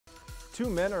Two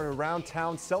men are around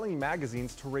town selling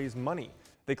magazines to raise money.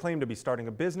 They claim to be starting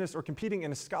a business or competing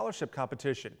in a scholarship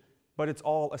competition, but it's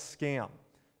all a scam.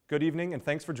 Good evening and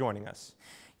thanks for joining us.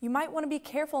 You might want to be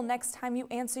careful next time you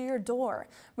answer your door.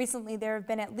 Recently, there have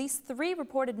been at least 3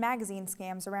 reported magazine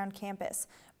scams around campus.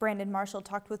 Brandon Marshall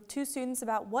talked with 2 students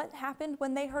about what happened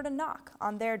when they heard a knock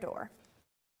on their door.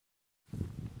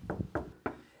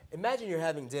 Imagine you're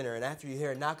having dinner and after you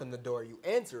hear a knock on the door, you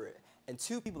answer it, and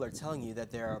 2 people are telling you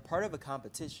that they are a part of a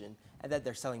competition and that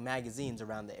they're selling magazines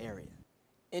around the area.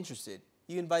 Interested,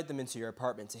 you invite them into your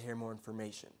apartment to hear more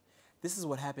information. This is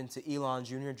what happened to Elon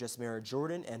Jr., Jasmira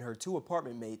Jordan, and her 2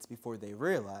 apartment mates before they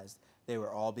realized they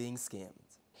were all being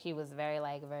scammed. He was very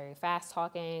fast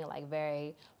talking,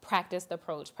 very practiced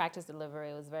approach, practiced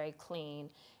delivery. It was very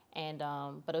clean, and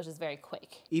but it was just very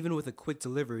quick. Even with a quick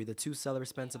delivery, the 2 sellers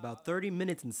spent about 30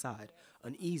 minutes inside.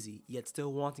 Uneasy, yet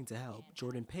still wanting to help,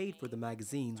 Jordan paid for the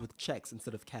magazines with checks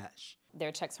instead of cash.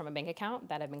 They're checks from a bank account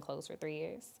that had been closed for 3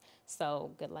 years,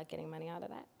 so good luck getting money out of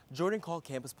that. Jordan called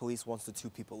campus police once the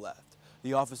 2 people left.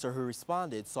 The officer who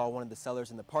responded saw one of the sellers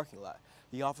in the parking lot.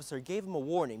 The officer gave him a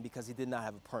warning because he did not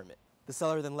have a permit. The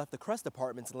seller then left the Crest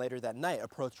Apartments and later that night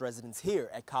approached residents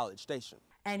here at College Station.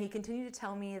 And he continued to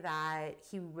tell me that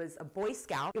he was a Boy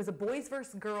Scout. It was a boys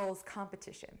versus girls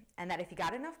competition, and that if he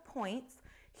got enough points,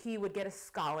 he would get a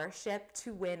scholarship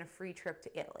to win a free trip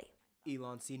to Italy.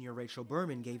 Elon senior Rachel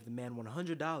Berman gave the man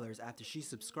 $100 after she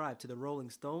subscribed to the Rolling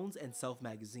Stones and Self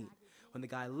magazine. When the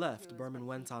guy left, Berman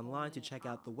went online to check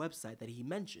out the website that he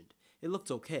mentioned. It looked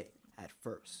okay at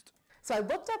first. So I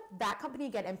looked up that company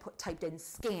again and typed in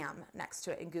scam next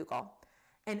to it in Google.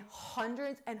 And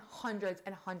hundreds and hundreds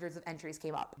and hundreds of entries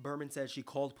came up. Berman said she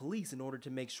called police in order to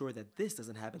make sure that this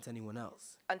doesn't happen to anyone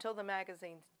else. Until the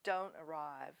magazines don't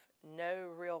arrive,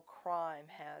 no real crime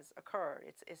has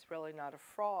occurred. It's really not a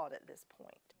fraud at this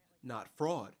point. Not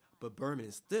fraud, but Berman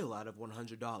is still out of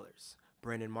 $100.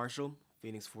 Brandon Marshall,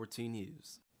 Phoenix 14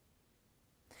 News.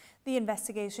 The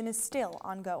investigation is still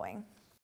ongoing.